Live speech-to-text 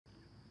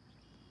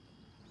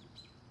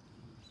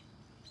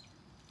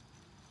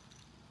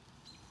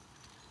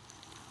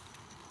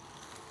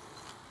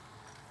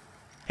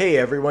Hey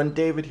everyone,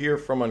 David here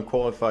from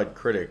Unqualified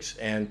Critics,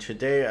 and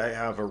today I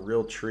have a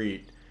real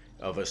treat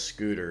of a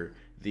scooter,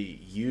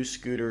 the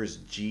UScooters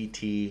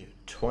GT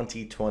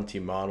 2020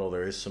 model.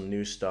 There is some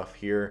new stuff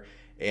here,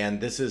 and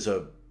this is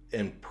a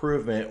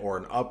improvement or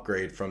an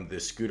upgrade from the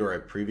scooter I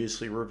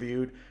previously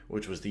reviewed,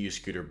 which was the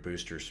UScooter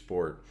Booster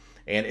Sport.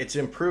 And it's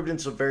improved in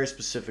some very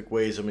specific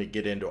ways. I'm going to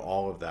get into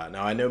all of that.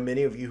 Now, I know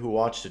many of you who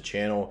watch the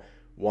channel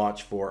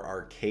watch for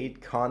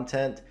arcade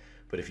content,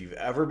 but if you've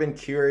ever been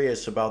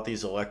curious about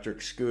these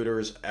electric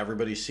scooters,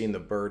 everybody's seen the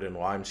Bird and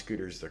Lime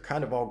scooters. They're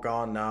kind of all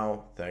gone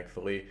now,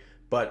 thankfully,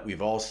 but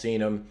we've all seen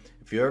them.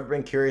 If you've ever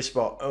been curious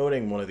about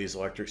owning one of these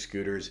electric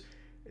scooters,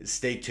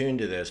 stay tuned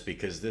to this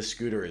because this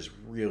scooter is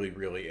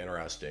really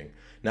interesting.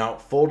 Now,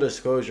 full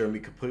disclosure, and be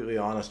completely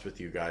honest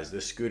with you guys,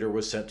 this scooter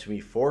was sent to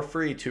me for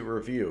free to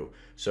review,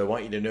 so I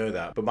want you to know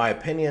that. But my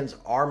opinions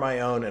are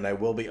my own, and I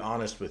will be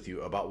honest with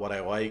you about what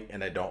I like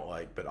and I don't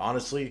like. But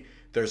honestly,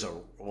 there's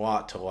a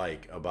lot to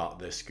like about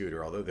this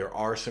scooter, although there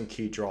are some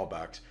key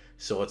drawbacks.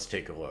 So let's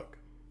take a look.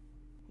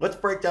 Let's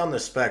break down the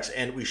specs,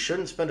 and we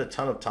shouldn't spend a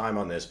ton of time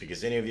on this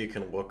because any of you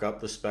can look up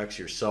the specs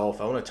yourself.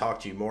 I want to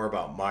talk to you more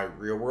about my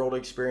real-world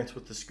experience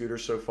with the scooter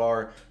so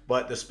far,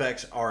 but the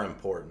specs are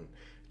important.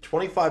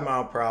 25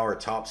 mph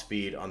top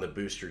speed on the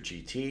Booster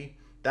GT.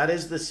 That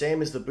is the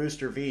same as the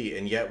Booster V,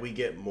 and yet we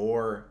get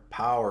more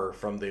power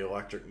from the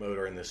electric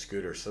motor in the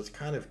scooter, so it's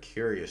kind of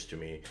curious to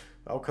me.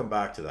 I'll come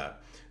back to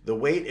that. The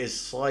weight is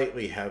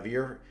slightly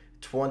heavier,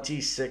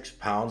 26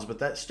 pounds, but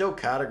that still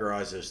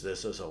categorizes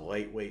this as a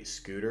lightweight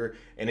scooter,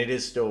 and it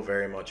is still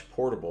very much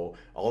portable.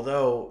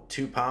 Although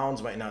 2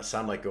 pounds might not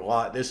sound like a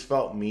lot, this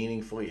felt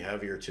meaningfully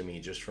heavier to me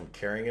just from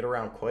carrying it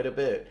around quite a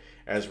bit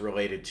as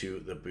related to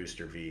the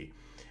Booster V.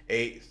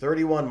 A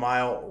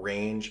 31-mile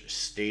range,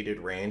 stated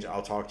range.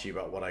 I'll talk to you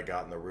about what I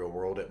got in the real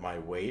world at my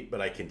weight,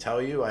 but I can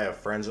tell you I have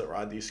friends that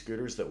ride these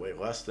scooters that weigh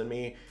less than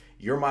me.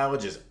 Your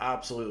mileage is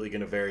absolutely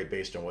going to vary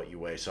based on what you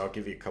weigh, so I'll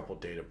give you a couple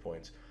data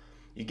points.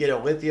 You get a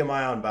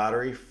lithium-ion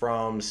battery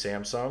from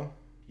Samsung.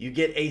 You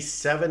get a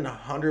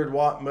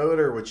 700-watt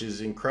motor, which is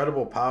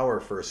incredible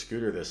power for a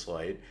scooter this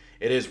light.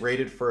 It is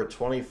rated for a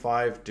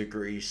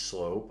 25-degree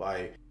slope.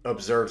 I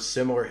observed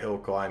similar hill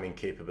climbing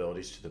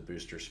capabilities to the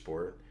Booster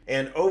Sport.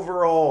 And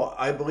overall,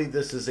 I believe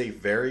this is a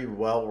very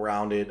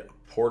well-rounded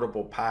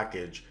portable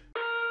package.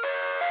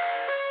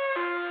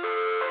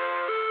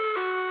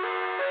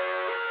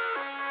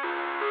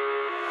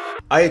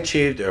 I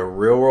achieved a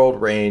real-world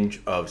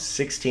range of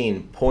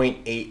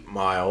 16.8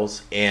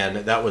 miles, and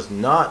that was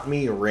not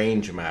me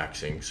range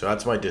maxing, so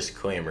that's my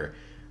disclaimer.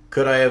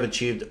 Could I have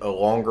achieved a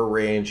longer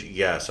range?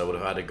 Yes, I would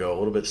have had to go a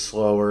little bit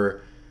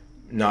slower,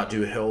 not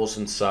do hills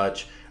and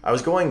such. I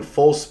was going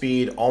full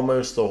speed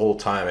almost the whole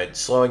time. It's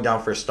slowing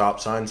down for stop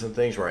signs and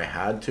things where I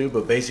had to,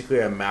 but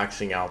basically I'm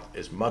maxing out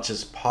as much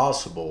as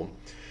possible.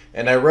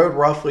 And I rode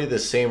roughly the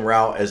same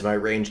route as my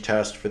range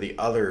test for the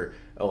other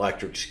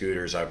electric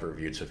scooters I've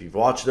reviewed. So if you've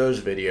watched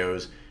those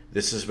videos,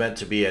 this is meant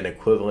to be an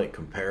equivalent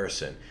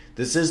comparison.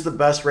 This is the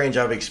best range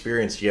I've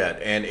experienced yet,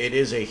 and it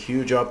is a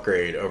huge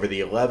upgrade over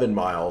the 11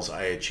 miles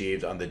I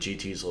achieved on the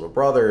GT's little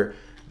brother,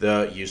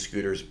 the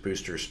UScooters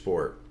Booster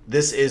Sport.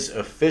 This is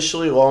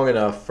officially long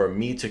enough for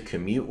me to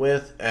commute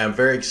with, and I'm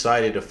very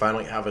excited to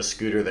finally have a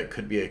scooter that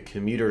could be a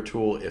commuter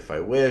tool if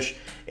I wish.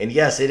 And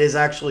yes, it is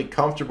actually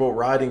comfortable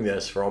riding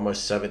this for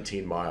almost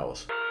 17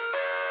 miles.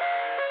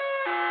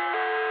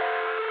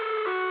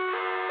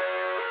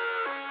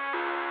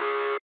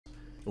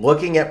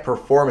 Looking at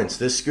performance,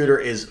 this scooter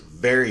is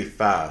very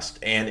fast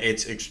and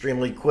it's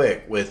extremely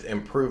quick with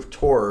improved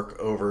torque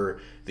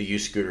over the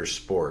UScooter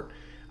Sport.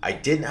 I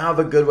didn't have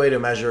a good way to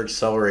measure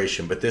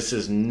acceleration, but this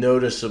is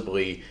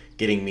noticeably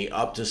getting me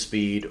up to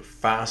speed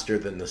faster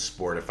than the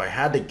Sport. If I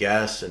had to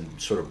guess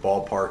and sort of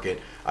ballpark it,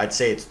 I'd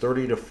say it's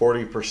 30 to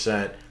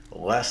 40%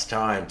 less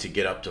time to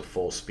get up to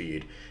full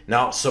speed.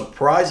 Now,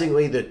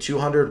 surprisingly, the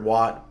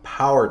 200-watt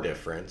power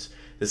difference,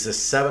 this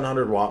is a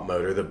 700-watt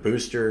motor. The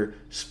Booster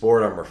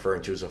Sport I'm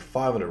referring to is a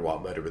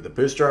 500-watt motor, but the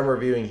Booster I'm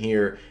reviewing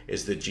here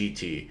is the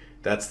GT.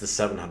 That's the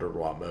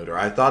 700-watt motor.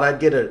 I thought I'd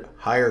get a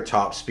higher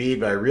top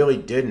speed, but I really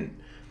didn't.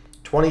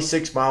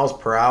 26 miles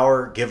per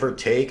hour, give or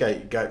take. I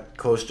got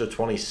close to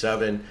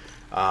 27.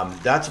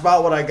 That's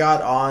about what I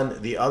got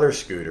on the other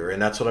scooter, and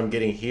that's what I'm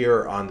getting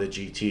here on the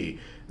GT.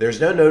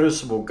 There's no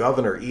noticeable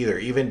governor either.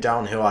 Even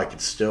downhill, I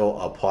could still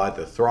apply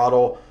the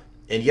throttle.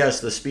 And yes,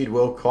 the speed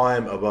will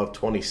climb above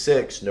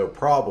 26, no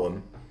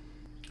problem.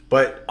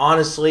 But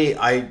honestly,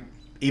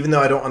 even though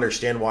I don't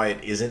understand why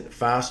it isn't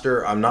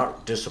faster, I'm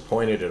not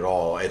disappointed at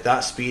all. At that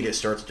speed, it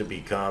starts to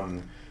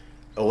become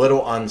a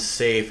little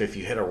unsafe if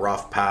you hit a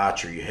rough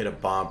patch or you hit a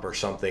bump or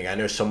something. I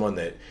know someone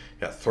that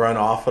got thrown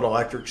off an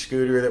electric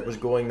scooter that was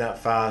going that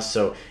fast,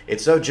 so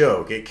it's no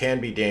joke. It can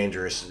be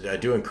dangerous. I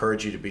do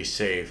encourage you to be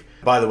safe.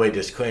 By the way,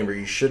 disclaimer,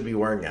 you should be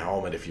wearing a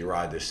helmet if you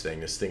ride this thing.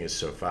 This thing is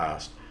so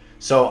fast.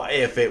 So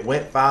if it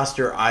went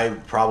faster, I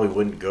probably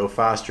wouldn't go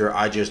faster.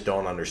 I just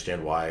don't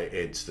understand why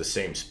it's the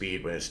same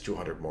speed when it's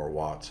 200 more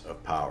watts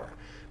of power.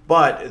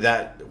 but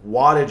that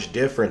wattage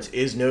difference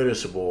is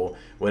noticeable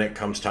when it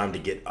comes time to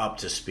get up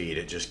to speed.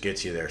 It just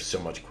gets you there so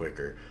much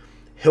quicker.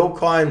 Hill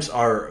climbs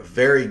are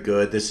very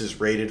good. This is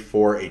rated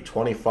for a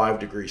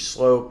 25-degree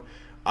slope.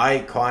 I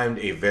climbed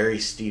a very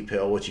steep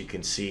hill, which you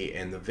can see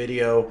in the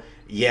video.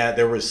 Yeah,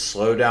 there was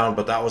slowdown,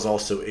 but that was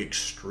also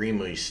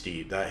extremely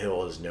steep. That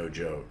hill is no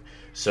joke.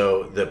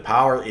 So the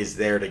power is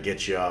there to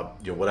get you up,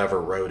 you know, whatever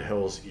road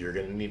hills you're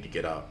going to need to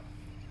get up.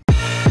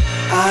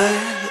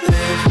 I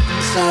live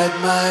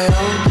inside my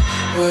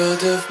own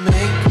world of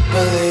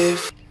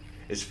make-believe.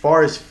 As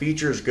far as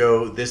features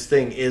go, this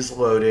thing is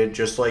loaded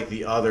just like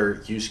the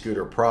other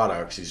U-Scooter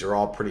products. These are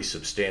all pretty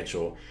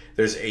substantial.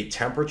 There's a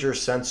temperature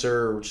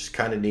sensor, which is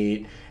kind of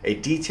neat. A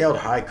detailed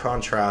high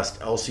contrast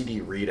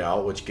LCD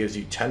readout, which gives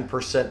you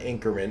 10%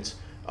 increments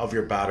of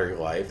your battery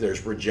life.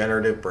 There's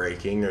regenerative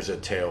braking. There's a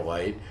tail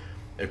light.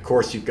 Of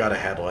course, you've got a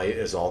headlight,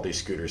 as all these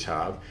scooters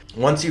have.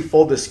 Once you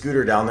fold the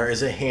scooter down, there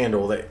is a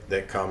handle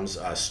that comes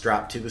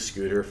strapped to the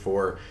scooter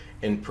for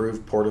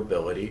improved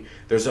portability.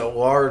 There's a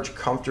large,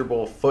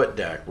 comfortable foot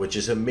deck, which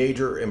is a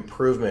major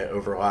improvement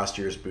over last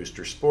year's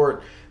Booster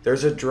Sport.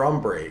 There's a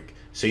drum brake,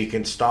 so you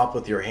can stop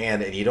with your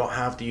hand and you don't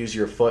have to use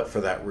your foot for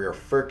that rear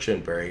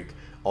friction brake,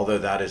 although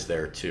that is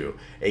there too.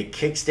 A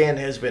kickstand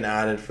has been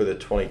added for the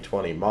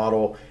 2020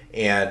 model,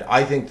 and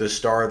I think the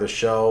star of the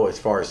show as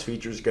far as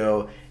features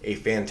go, a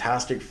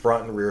fantastic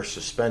front and rear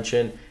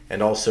suspension,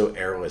 and also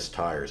airless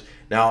tires.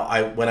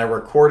 Now, when I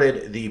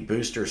recorded the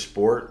Booster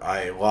Sport,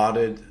 I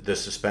lauded the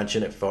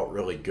suspension. It felt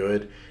really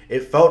good.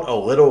 It felt a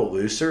little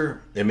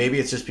looser, and maybe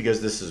it's just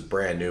because this is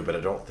brand new, but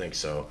I don't think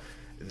so.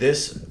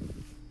 This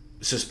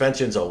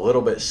suspension's a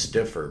little bit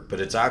stiffer,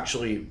 but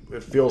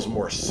it feels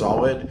more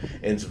solid,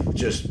 and it's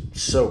just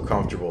so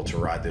comfortable to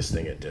ride this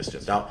thing at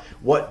distance. Now,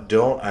 what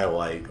don't I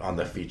like on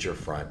the feature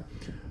front?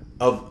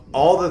 Of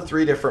all the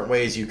 3 different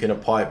ways you can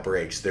apply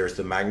brakes, there's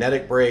the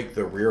magnetic brake,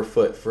 the rear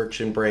foot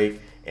friction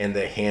brake, and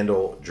the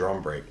handle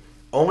drum brake.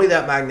 Only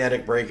that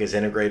magnetic brake is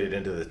integrated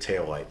into the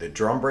taillight. The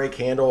drum brake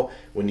handle,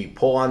 when you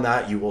pull on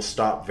that, you will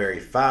stop very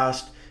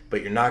fast,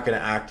 but you're not going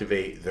to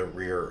activate the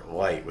rear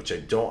light, which I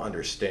don't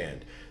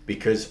understand,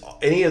 because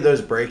any of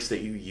those brakes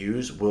that you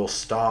use will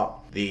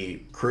stop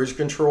the cruise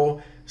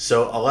control.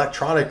 So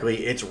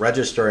electronically, it's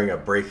registering a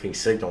braking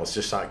signal. It's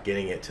just not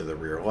getting it to the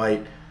rear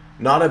light.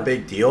 Not a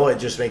big deal. It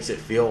just makes it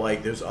feel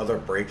like those other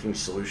braking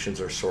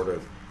solutions are sort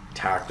of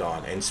tacked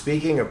on. And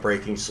speaking of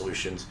braking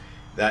solutions,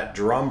 that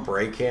drum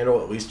brake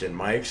handle, at least in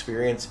my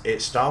experience,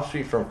 it stops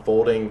me from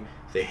folding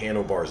the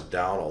handlebars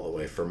down all the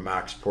way for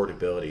max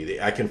portability.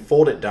 I can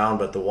fold it down,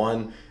 but the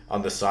one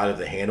on the side of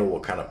the handle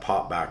will kind of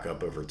pop back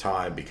up over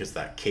time because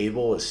that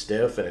cable is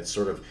stiff and it's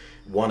sort of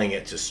wanting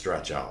it to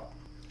stretch out.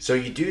 So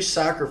you do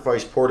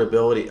sacrifice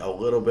portability a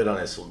little bit on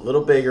this, a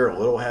little bigger, a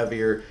little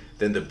heavier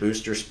than the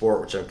Booster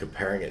Sport, which I'm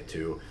comparing it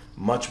to.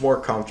 Much more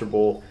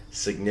comfortable,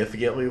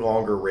 significantly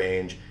longer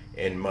range,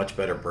 and much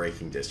better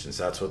braking distance.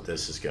 That's what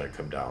this is going to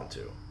come down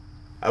to.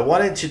 I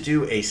wanted to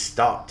do a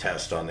stop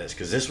test on this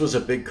because this was a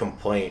big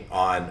complaint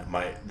on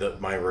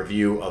my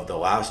review of the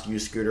last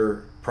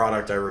U-Scooter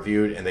product I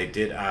reviewed, and they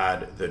did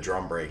add the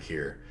drum brake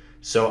here.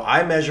 So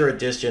I measure a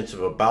distance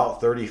of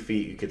about 30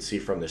 feet, you can see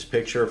from this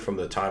picture, from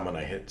the time when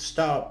I hit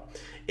stop.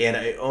 And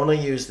I only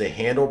used the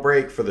handle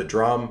brake for the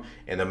drum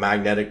and the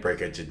magnetic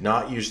brake. I did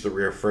not use the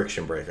rear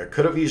friction brake. I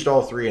could have used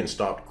all 3 and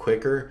stopped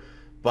quicker,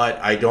 but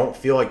I don't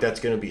feel like that's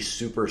going to be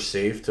super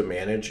safe to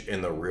manage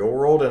in the real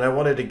world. And I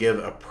wanted to give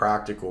a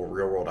practical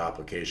real world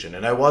application.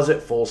 And I was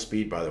at full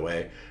speed, by the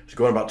way. I was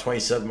going about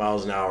 27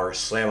 miles an hour,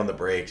 slam on the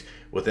brakes.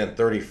 Within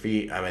 30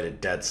 feet, I'm at a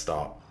dead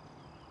stop.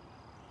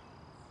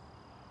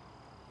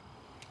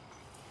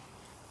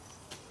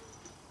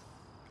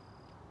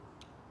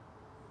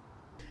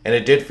 And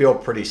it did feel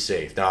pretty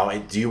safe. Now,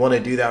 do you want to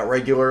do that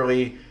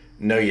regularly?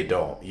 No, you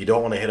don't. You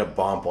don't want to hit a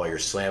bump while you're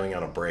slamming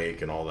on a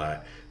brake and all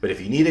that. But if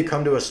you need to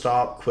come to a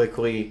stop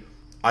quickly,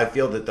 I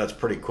feel that that's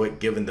pretty quick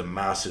given the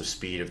massive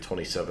speed of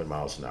 27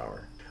 miles an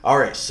hour. All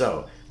right,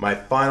 so my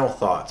final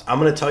thoughts. I'm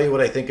going to tell you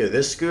what I think of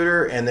this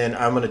scooter, and then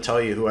I'm going to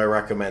tell you who I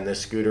recommend this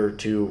scooter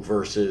to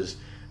versus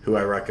who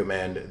I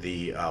recommend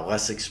the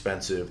less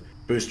expensive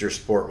Booster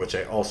Sport, which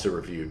I also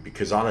reviewed,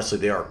 because honestly,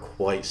 they are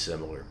quite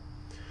similar.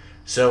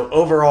 So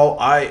overall,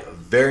 I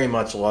very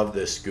much love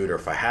this scooter.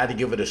 If I had to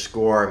give it a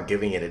score, I'm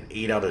giving it an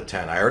 8 out of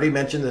 10. I already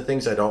mentioned the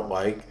things I don't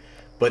like,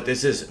 but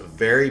this is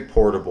very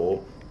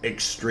portable,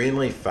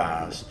 extremely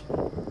fast,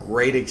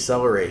 great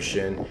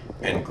acceleration,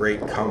 and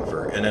great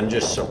comfort. And I'm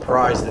just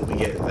surprised that we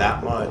get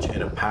that much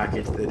in a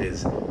package that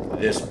is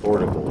this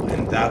portable.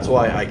 And that's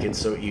why I can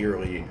so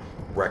eagerly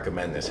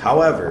recommend this.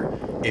 However,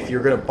 if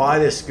you're going to buy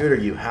this scooter,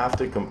 you have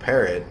to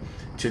compare it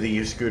to the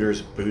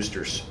UScooters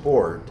Booster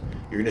Sport.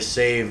 You're going to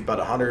save about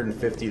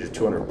 150 to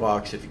 200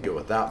 bucks if you go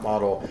with that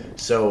model.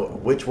 So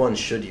which one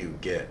should you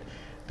get?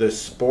 The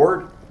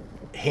Sport,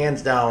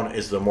 hands down,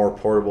 is the more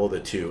portable of the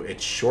two.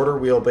 It's shorter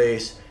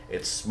wheelbase,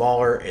 it's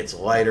smaller, it's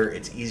lighter,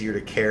 it's easier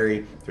to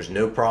carry. There's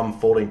no problem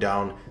folding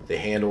down the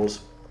handles.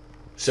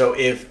 So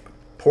if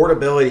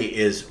portability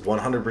is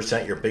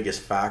 100% your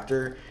biggest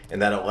factor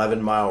and that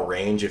 11-mile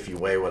range, if you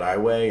weigh what I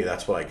weigh,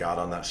 that's what I got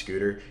on that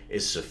scooter,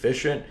 is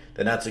sufficient,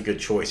 then that's a good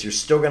choice. You're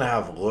still going to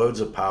have loads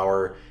of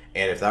power,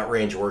 and if that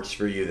range works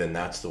for you, then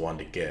that's the one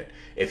to get.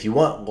 If you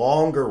want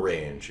longer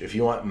range, if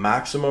you want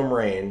maximum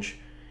range,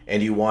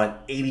 and you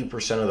want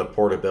 80% of the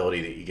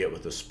portability that you get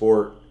with the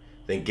Sport,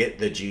 then get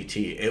the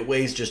GT. It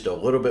weighs just a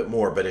little bit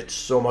more, but it's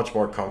so much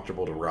more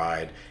comfortable to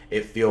ride.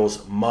 It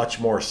feels much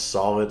more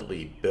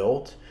solidly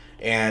built,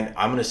 and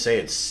I'm going to say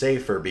it's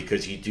safer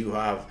because you do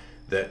have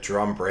that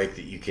drum brake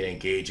that you can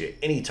engage at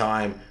any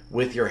time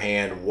with your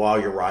hand while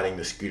you're riding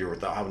the scooter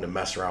without having to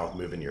mess around with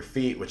moving your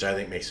feet, which I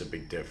think makes a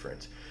big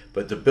difference.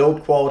 But the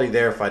build quality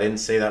there, if I didn't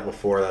say that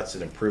before, that's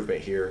an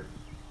improvement here.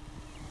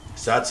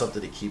 So that's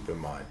something to keep in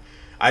mind.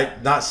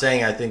 I'm not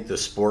saying I think the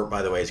Sport,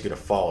 by the way, is going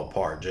to fall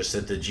apart, just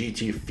that the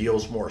GT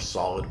feels more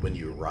solid when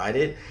you ride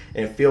it,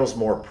 and it feels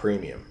more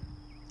premium.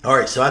 All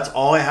right, so that's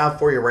all I have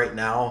for you right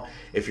now.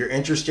 If you're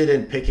interested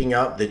in picking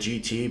up the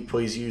GT,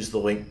 please use the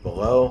link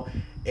below.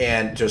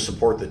 And to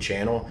support the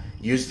channel,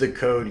 use the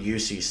code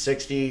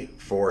UC60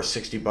 for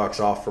 60 bucks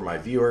off for my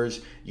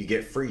viewers. You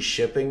get free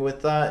shipping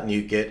with that, and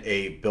you get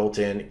a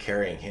built-in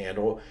carrying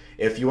handle.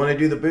 If you want to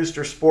do the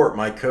Booster Sport,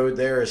 my code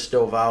there is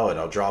still valid.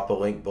 I'll drop a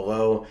link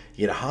below.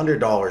 You get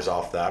 $100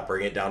 off that,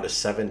 bring it down to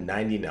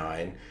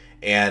 $7.99.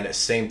 And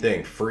same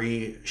thing,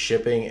 free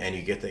shipping, and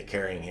you get the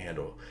carrying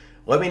handle.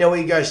 Let me know what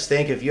you guys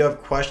think. If you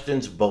have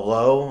questions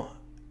below,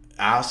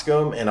 ask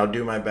them, and I'll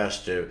do my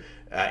best to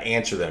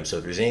answer them. So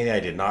if there's anything I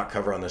did not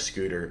cover on the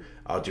scooter,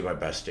 I'll do my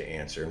best to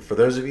answer. And for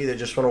those of you that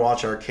just want to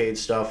watch arcade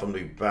stuff, I'm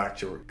going to be back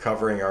to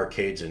covering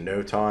arcades in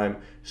no time.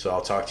 So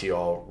I'll talk to you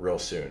all real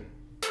soon.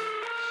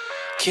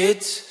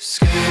 Kids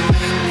screaming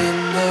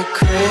in the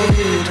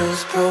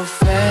cradles,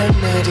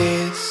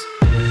 profanities.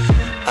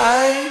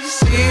 I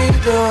see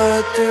the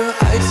world through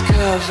ice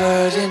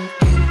covered in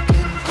ink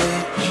and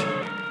bleach.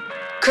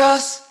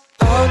 Cross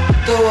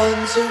out the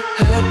ones who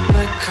heard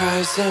my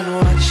cries and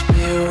watched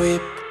me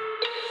weep.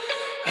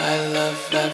 I love that.